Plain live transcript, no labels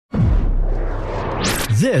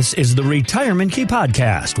This is the Retirement Key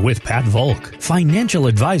Podcast with Pat Volk, financial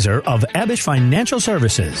advisor of Abish Financial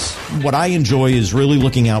Services. What I enjoy is really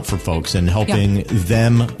looking out for folks and helping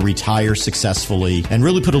them retire successfully and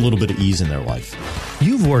really put a little bit of ease in their life.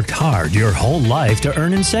 You've worked hard your whole life to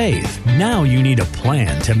earn and save. Now you need a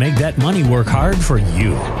plan to make that money work hard for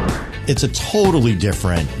you. It's a totally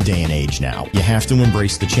different day and age now. You have to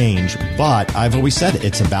embrace the change, but I've always said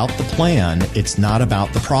it's about the plan. It's not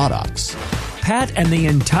about the products. Pat and the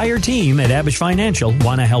entire team at Abish Financial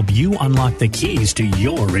want to help you unlock the keys to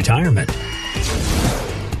your retirement.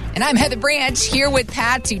 And I'm Heather Branch here with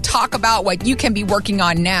Pat to talk about what you can be working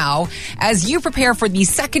on now as you prepare for the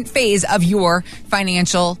second phase of your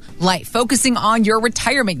financial life, focusing on your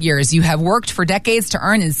retirement years. You have worked for decades to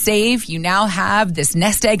earn and save. You now have this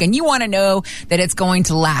nest egg, and you want to know that it's going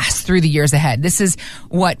to last through the years ahead. This is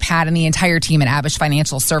what Pat and the entire team at Abish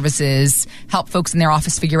Financial Services help folks in their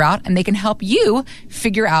office figure out, and they can help you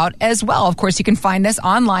figure out as well. Of course, you can find us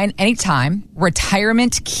online anytime,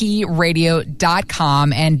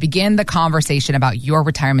 retirementkeyradio.com, and begin the conversation about your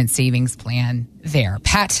retirement savings plan there.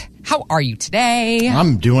 Pat, how are you today?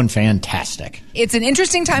 I'm doing fantastic. It's an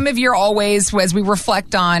interesting time of year always as we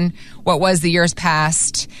reflect on what was the years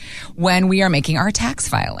past when we are making our tax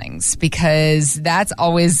filings, because that's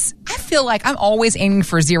always, I feel like I'm always aiming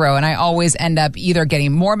for zero, and I always end up either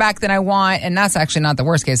getting more back than I want, and that's actually not the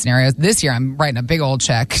worst case scenario. This year I'm writing a big old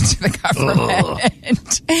check to the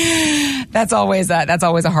government. That's always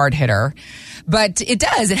a hard hitter. But it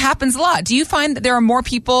happens a lot. Do you find that there are more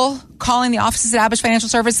people calling the offices at Abish Financial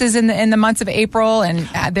Services in the months of April and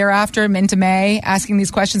thereafter into May, asking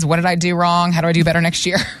these questions? What did I do wrong? How do I do better next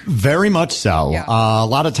year? Very much so. Yeah. A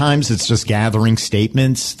lot of times it's just gathering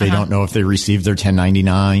statements. They don't know if they received their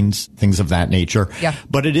 1099s, things of that nature. Yeah.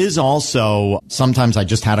 But it is also, sometimes I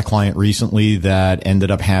just had a client recently that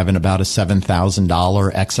ended up having about a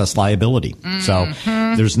 $7,000 excess liability. So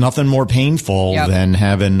there's nothing more painful than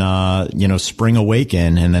having, spring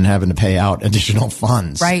awaken and then having to pay out additional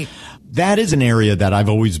funds. Right. That is an area that I've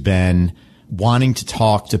always been wanting to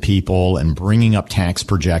talk to people and bringing up tax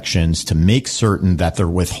projections to make certain that their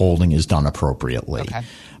withholding is done appropriately. Okay.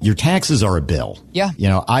 Your taxes are a bill. Yeah.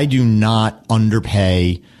 I do not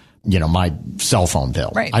underpay, my cell phone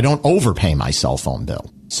bill. Right. I don't overpay my cell phone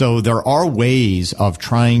bill. So there are ways of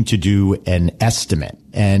trying to do an estimate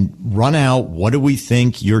and run out, what do we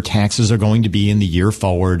think your taxes are going to be in the year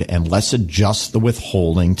forward, and let's adjust the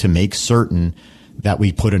withholding to make certain that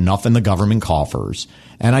we put enough in the government coffers.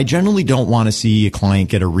 And I generally don't want to see a client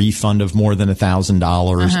get a refund of more than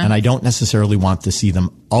 $1,000, and I don't necessarily want to see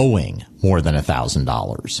them owing more than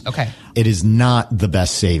 $1,000. Okay. It is not the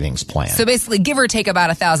best savings plan. So basically, give or take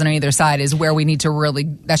about $1,000 on either side is where we need to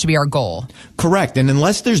that should be our goal. Correct. And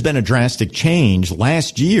unless there's been a drastic change,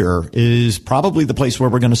 last year is probably the place where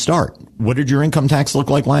we're going to start. What did your income tax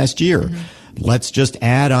look like last year? Let's just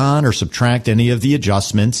add on or subtract any of the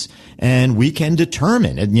adjustments, and we can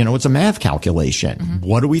determine, it's a math calculation.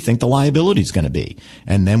 What do we think the liability is going to be?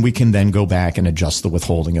 And then we can then go back and adjust the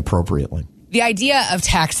withholding appropriately. The idea of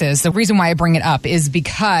taxes, the reason why I bring it up is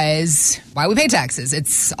because why we pay taxes.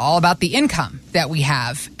 It's all about the income that we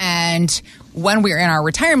have. And when we're in our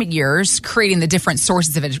retirement years, creating the different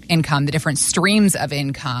sources of income, the different streams of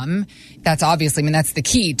income, that's obviously, that's the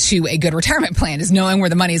key to a good retirement plan, is knowing where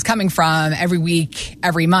the money is coming from every week,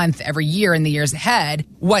 every month, every year in the years ahead.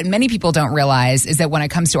 What many people don't realize is that when it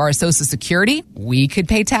comes to our Social Security, we could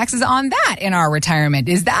pay taxes on that in our retirement.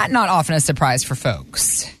 Is that not often a surprise for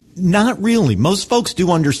folks? Not really. Most folks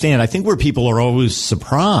do understand. I think where people are always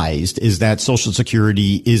surprised is that Social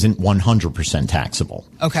Security isn't 100% taxable.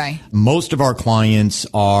 Okay. Most of our clients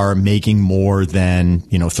are making more than,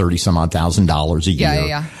 $30,000 a year.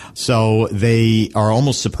 Yeah. So they are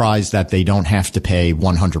almost surprised that they don't have to pay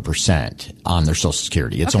 100% on their Social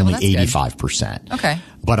Security. It's only 85%. Good. Okay.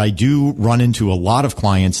 But I do run into a lot of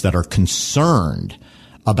clients that are concerned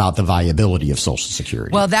about the viability of Social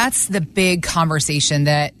Security. Well, that's the big conversation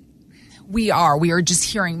that we are just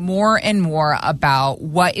hearing more and more about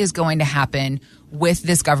what is going to happen with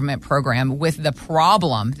this government program, with the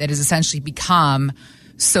problem that has essentially become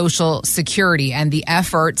Social Security and the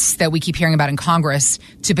efforts that we keep hearing about in Congress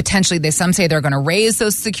to potentially, some say they're going to raise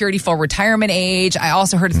Social Security full retirement age. I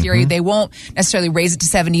also heard a theory they won't necessarily raise it to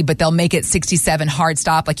 70, but they'll make it 67 hard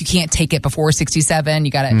stop. Like you can't take it before 67.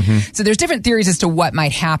 You got to. So there's different theories as to what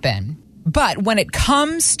might happen. But when it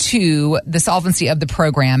comes to the solvency of the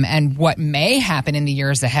program and what may happen in the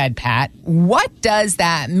years ahead, Pat, what does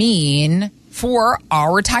that mean for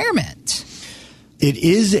our retirement? It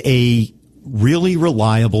is a really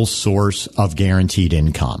reliable source of guaranteed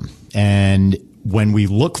income. And when we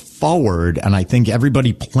look forward, and I think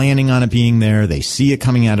everybody planning on it being there, they see it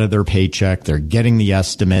coming out of their paycheck, they're getting the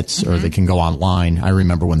estimates, or they can go online. I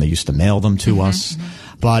remember when they used to mail them to us.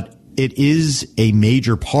 But it is a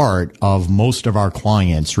major part of most of our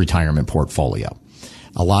clients' retirement portfolio.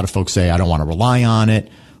 A lot of folks say, I don't want to rely on it.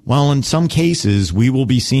 Well, in some cases, we will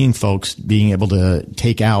be seeing folks being able to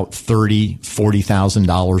take out $30,000,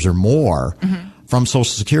 $40,000 or more from Social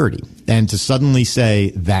Security. And to suddenly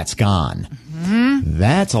say, that's gone.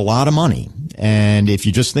 That's a lot of money. And if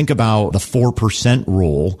you just think about the 4%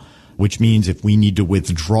 rule, which means if we need to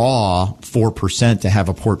withdraw 4% to have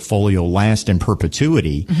a portfolio last in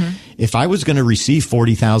perpetuity, if I was going to receive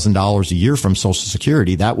 $40,000 a year from Social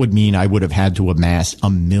Security, that would mean I would have had to amass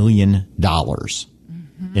 $1 million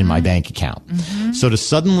in my bank account. So to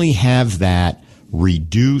suddenly have that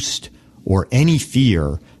reduced or any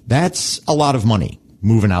fear, that's a lot of money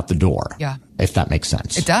moving out the door. Yeah. If that makes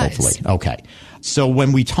sense. It does. Hopefully. Okay. So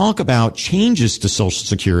when we talk about changes to Social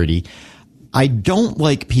Security, I don't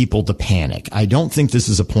like people to panic. I don't think this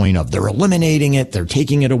is a point of they're eliminating it, they're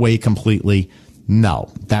taking it away completely.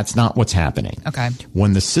 No, that's not what's happening. Okay.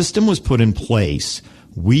 When the system was put in place,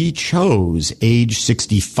 we chose age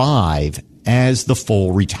 65 as the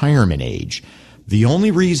full retirement age. The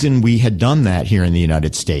only reason we had done that here in the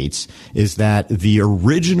United States is that the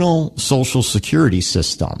original Social Security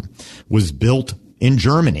system was built in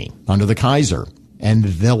Germany under the Kaiser, and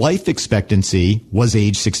the life expectancy was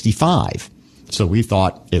age 65. So we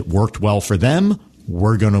thought it worked well for them.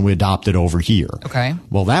 We're going to adopt it over here. Okay.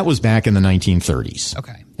 Well, that was back in the 1930s.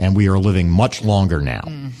 Okay. And we are living much longer now.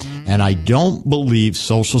 And I don't believe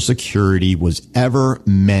Social Security was ever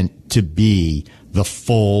meant to be the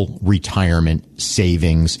full retirement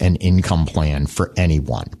savings and income plan for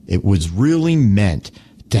anyone. It was really meant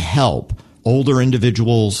to help older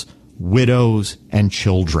individuals, widows, and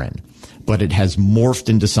children. But it has morphed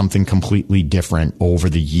into something completely different over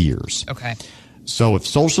the years. Okay. So if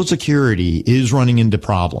Social Security is running into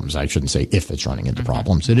problems, I shouldn't say if it's running into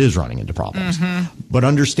problems, it is running into problems. But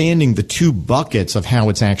understanding the two buckets of how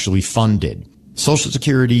it's actually funded. Social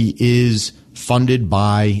Security is funded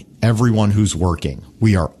by everyone who's working.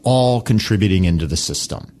 We are all contributing into the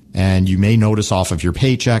system. And you may notice off of your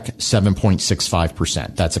paycheck,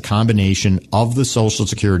 7.65%. That's a combination of the Social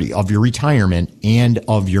Security, of your retirement, and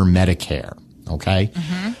of your Medicare. Okay?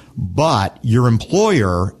 But your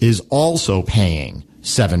employer is also paying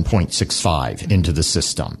 7.65 into the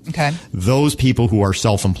system. Okay. Those people who are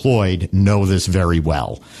self-employed know this very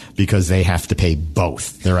well because they have to pay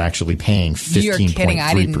both. They're actually paying 15.3%. You're kidding.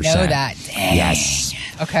 I didn't know that. Dang. Yes.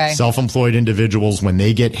 Okay. Self-employed individuals, when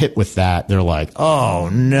they get hit with that, they're like, oh,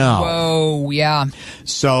 no. Whoa, yeah.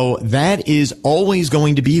 So that is always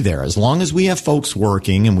going to be there. As long as we have folks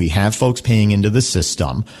working and we have folks paying into the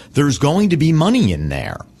system, there's going to be money in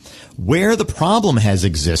there. Where the problem has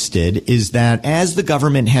existed is that as the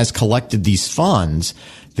government has collected these funds,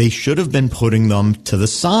 they should have been putting them to the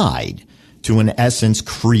side to, in essence,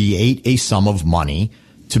 create a sum of money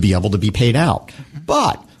to be able to be paid out.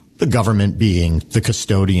 But the government, being the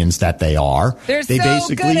custodians that they are, they're they so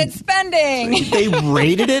basically good at spending. They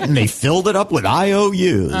rated it and they filled it up with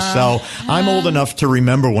IOUs. So I'm old enough to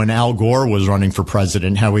remember when Al Gore was running for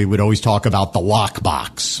president, how he would always talk about the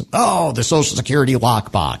lockbox. Oh, the Social Security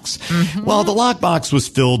lockbox. Well, the lockbox was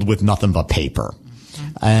filled with nothing but paper.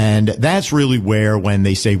 And that's really where, when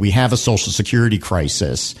they say we have a Social Security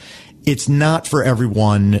crisis, it's not for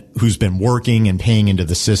everyone who's been working and paying into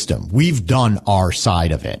the system. We've done our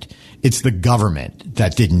side of it. It's the government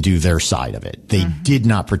that didn't do their side of it. They did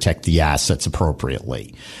not protect the assets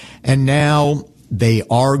appropriately. And now they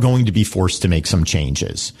are going to be forced to make some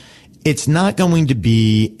changes. It's not going to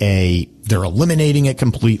be they're eliminating it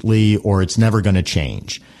completely or it's never going to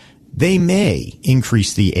change. They may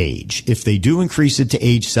increase the age. If they do increase it to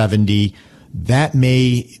age 70, that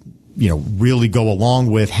may really go along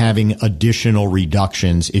with having additional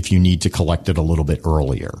reductions if you need to collect it a little bit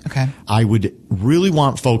earlier. Okay. I would really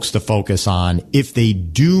want folks to focus on, if they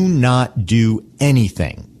do not do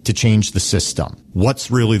anything to change the system, what's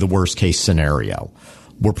really the worst case scenario?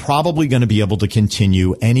 We're probably going to be able to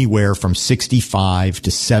continue anywhere from 65 to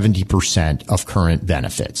 70% of current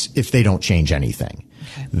benefits if they don't change anything.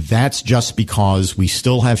 Okay. That's just because we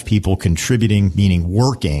still have people contributing, meaning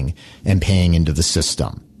working and paying into the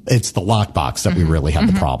system. It's the lockbox that we really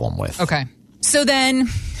have the problem with. Okay. So then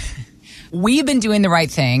we've been doing the right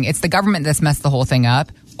thing. It's the government that's messed the whole thing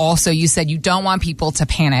up. Also, you said you don't want people to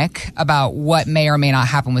panic about what may or may not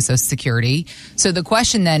happen with Social Security. So the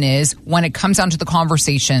question then is, when it comes down to the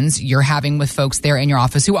conversations you're having with folks there in your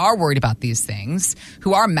office who are worried about these things,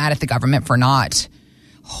 who are mad at the government for not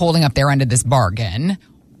holding up their end of this bargain.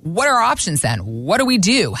 What are our options then? What do we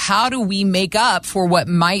do? How do we make up for what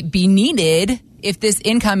might be needed if this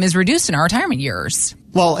income is reduced in our retirement years?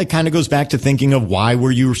 Well, it kind of goes back to thinking of why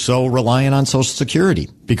were you so reliant on Social Security?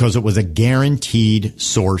 Because it was a guaranteed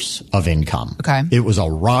source of income. Okay. It was a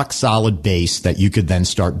rock solid base that you could then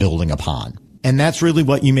start building upon. And that's really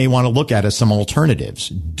what you may want to look at as some alternatives.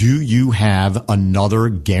 Do you have another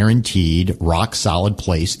guaranteed rock solid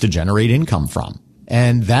place to generate income from?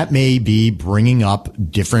 And that may be bringing up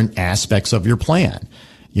different aspects of your plan.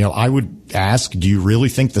 You know, I would ask, do you really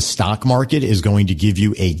think the stock market is going to give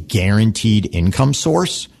you a guaranteed income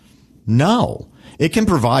source? No. It can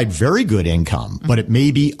provide very good income, but it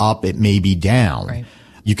may be up, it may be down. Right.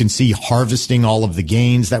 You can see harvesting all of the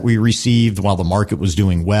gains that we received while the market was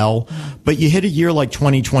doing well. But you hit a year like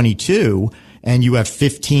 2022 and you have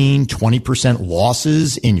 15, 20%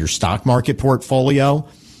 losses in your stock market portfolio.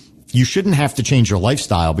 You shouldn't have to change your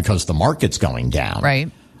lifestyle because the market's going down. Right.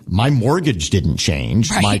 My mortgage didn't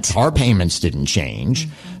change. Right. My car payments didn't change.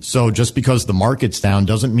 So just because the market's down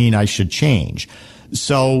doesn't mean I should change.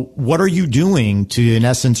 So what are you doing to, in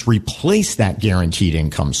essence, replace that guaranteed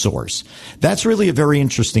income source? That's really a very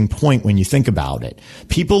interesting point when you think about it.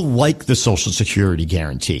 People like the Social Security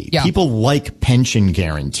guarantee. Yeah. People like pension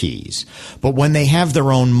guarantees. But when they have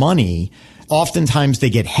their own money, oftentimes they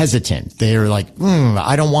get hesitant. They're like,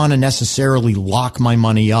 I don't want to necessarily lock my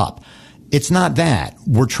money up. It's not that.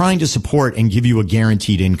 We're trying to support and give you a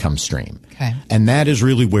guaranteed income stream. Okay. And that is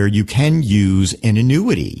really where you can use an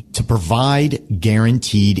annuity to provide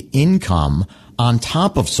guaranteed income on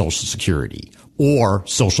top of Social Security or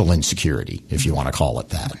social insecurity, if you want to call it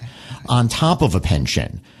that, on top of a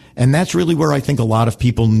pension. And that's really where I think a lot of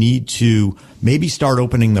people need to maybe start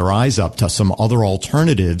opening their eyes up to some other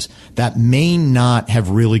alternatives that may not have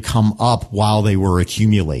really come up while they were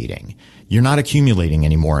accumulating. You're not accumulating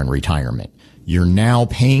anymore in retirement. You're now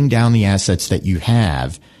paying down the assets that you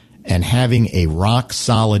have, and having a rock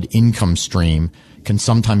solid income stream can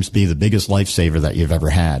sometimes be the biggest lifesaver that you've ever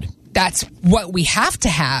had. That's what we have to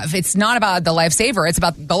have. It's not about the lifesaver. It's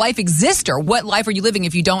about the life exister. What life are you living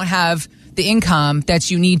if you don't have the income that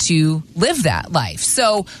you need to live that life?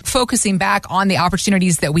 So focusing back on the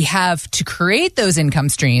opportunities that we have to create those income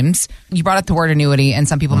streams. You brought up the word annuity, and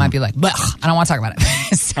some people might be like, I don't want to talk about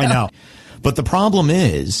it. So, I know. But the problem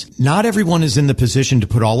is not everyone is in the position to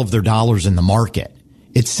put all of their dollars in the market.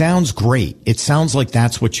 It sounds great. It sounds like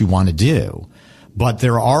that's what you want to do. But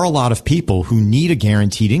there are a lot of people who need a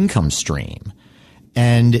guaranteed income stream.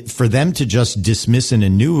 And for them to just dismiss an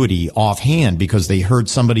annuity offhand because they heard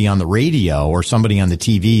somebody on the radio or somebody on the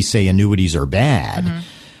TV say annuities are bad,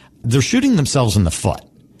 they're shooting themselves in the foot.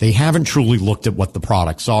 They haven't truly looked at what the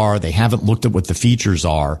products are. They haven't looked at what the features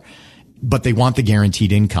are. But they want the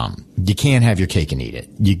guaranteed income. You can't have your cake and eat it.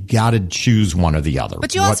 You got to choose one or the other.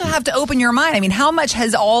 But you also have to open your mind. I mean, how much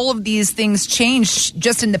has all of these things changed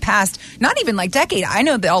just in the past, not even like decade? I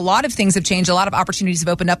know that a lot of things have changed. A lot of opportunities have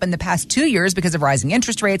opened up in the past 2 years because of rising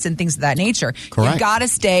interest rates and things of that nature. Correct. You've got to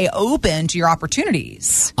stay open to your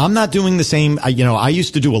opportunities. I'm not doing the same. I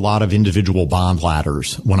used to do a lot of individual bond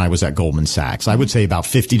ladders when I was at Goldman Sachs. I would say about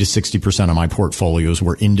 50 to 60% of my portfolios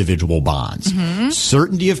were individual bonds.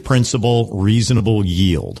 Certainty of principal, reasonable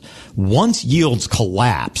yield. Once yields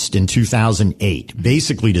collapsed in 2008,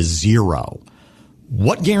 basically to zero,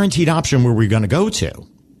 what guaranteed option were we going to go to?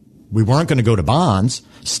 We weren't going to go to bonds.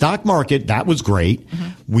 Stock market, that was great.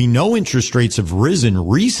 We know interest rates have risen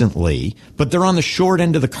recently, but they're on the short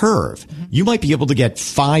end of the curve. You might be able to get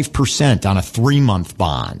 5% on a 3-month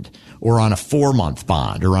bond or on a 4-month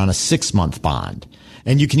bond or on a 6-month bond.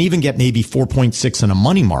 And you can even get maybe 4.6 in a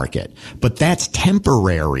money market, but that's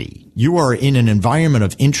temporary. You are in an environment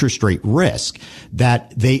of interest rate risk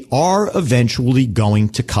that they are eventually going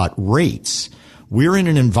to cut rates. We're in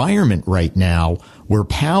an environment right now where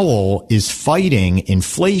Powell is fighting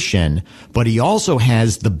inflation, but he also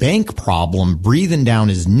has the bank problem breathing down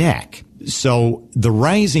his neck. So the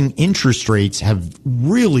rising interest rates have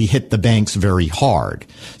really hit the banks very hard.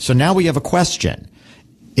 So now we have a question.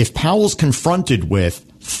 If Powell's confronted with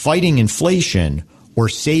fighting inflation or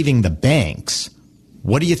saving the banks,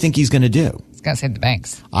 what do you think he's going to do? He's got to save the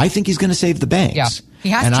banks. I think he's going to save the banks. Yeah, he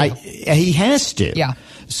has to. He has to. Yeah.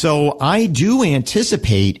 So I do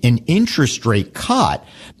anticipate an interest rate cut,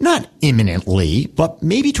 not imminently, but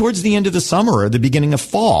maybe towards the end of the summer or the beginning of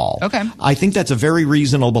fall. Okay. I think that's a very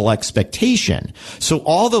reasonable expectation. So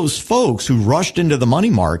all those folks who rushed into the money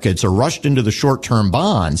markets or rushed into the short-term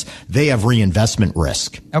bonds, they have reinvestment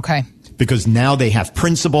risk. Okay. Because now they have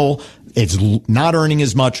principal. It's not earning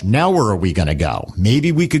as much. Now where are we going to go?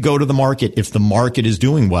 Maybe we could go to the market if the market is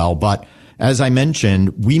doing well, but as I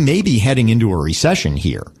mentioned, we may be heading into a recession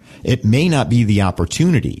here. It may not be the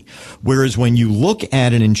opportunity. Whereas when you look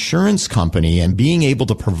at an insurance company and being able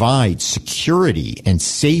to provide security and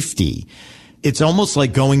safety, it's almost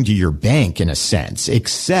like going to your bank in a sense,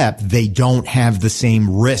 except they don't have the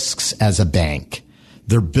same risks as a bank.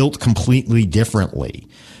 They're built completely differently.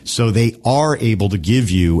 So they are able to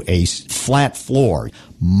give you a flat floor,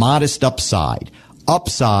 modest upside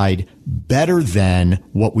better than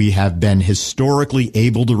what we have been historically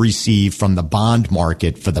able to receive from the bond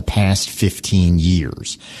market for the past 15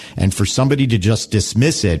 years. And for somebody to just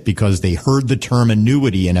dismiss it because they heard the term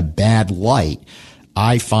annuity in a bad light,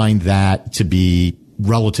 I find that to be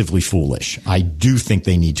relatively foolish. I do think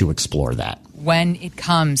they need to explore that. When it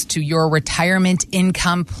comes to your retirement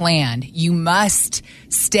income plan, you must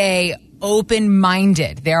stay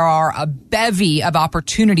open-minded. There are a bevy of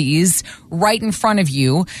opportunities right in front of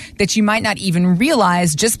you that you might not even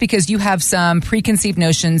realize just because you have some preconceived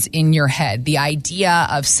notions in your head. The idea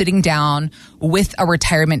of sitting down with a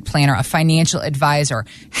retirement planner, a financial advisor,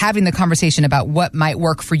 having the conversation about what might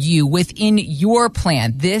work for you within your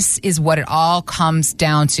plan. This is what it all comes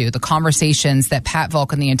down to. The conversations that Pat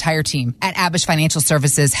Volk and the entire team at Abish Financial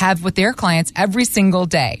Services have with their clients every single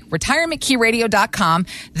day. RetirementKeyRadio.com.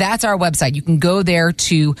 That's our website. You can go there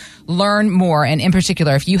to learn more. And in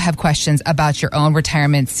particular, if you have questions about your own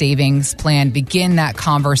retirement savings plan, begin that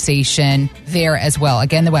conversation there as well.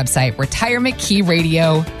 Again, the website,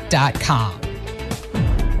 RetirementKeyRadio.com.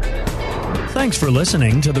 Thanks for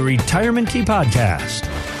listening to the Retirement Key Podcast.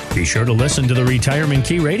 Be sure to listen to the Retirement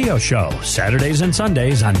Key Radio Show, Saturdays and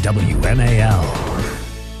Sundays on WMAL.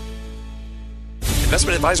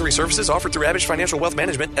 Investment advisory services offered through Abish Financial Wealth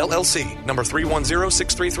Management, LLC, number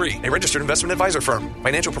 310633, a registered investment advisor firm.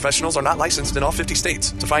 Financial professionals are not licensed in all 50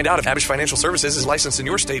 states. To find out if Abish Financial Services is licensed in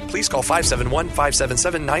your state, please call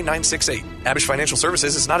 571-577-9968. Abish Financial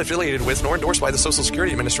Services is not affiliated with nor endorsed by the Social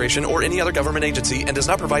Security Administration or any other government agency and does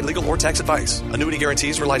not provide legal or tax advice. Annuity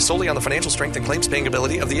guarantees rely solely on the financial strength and claims paying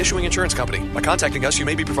ability of the issuing insurance company. By contacting us, you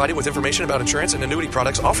may be provided with information about insurance and annuity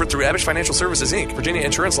products offered through Abish Financial Services, Inc., Virginia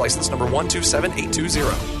Insurance License number 127820.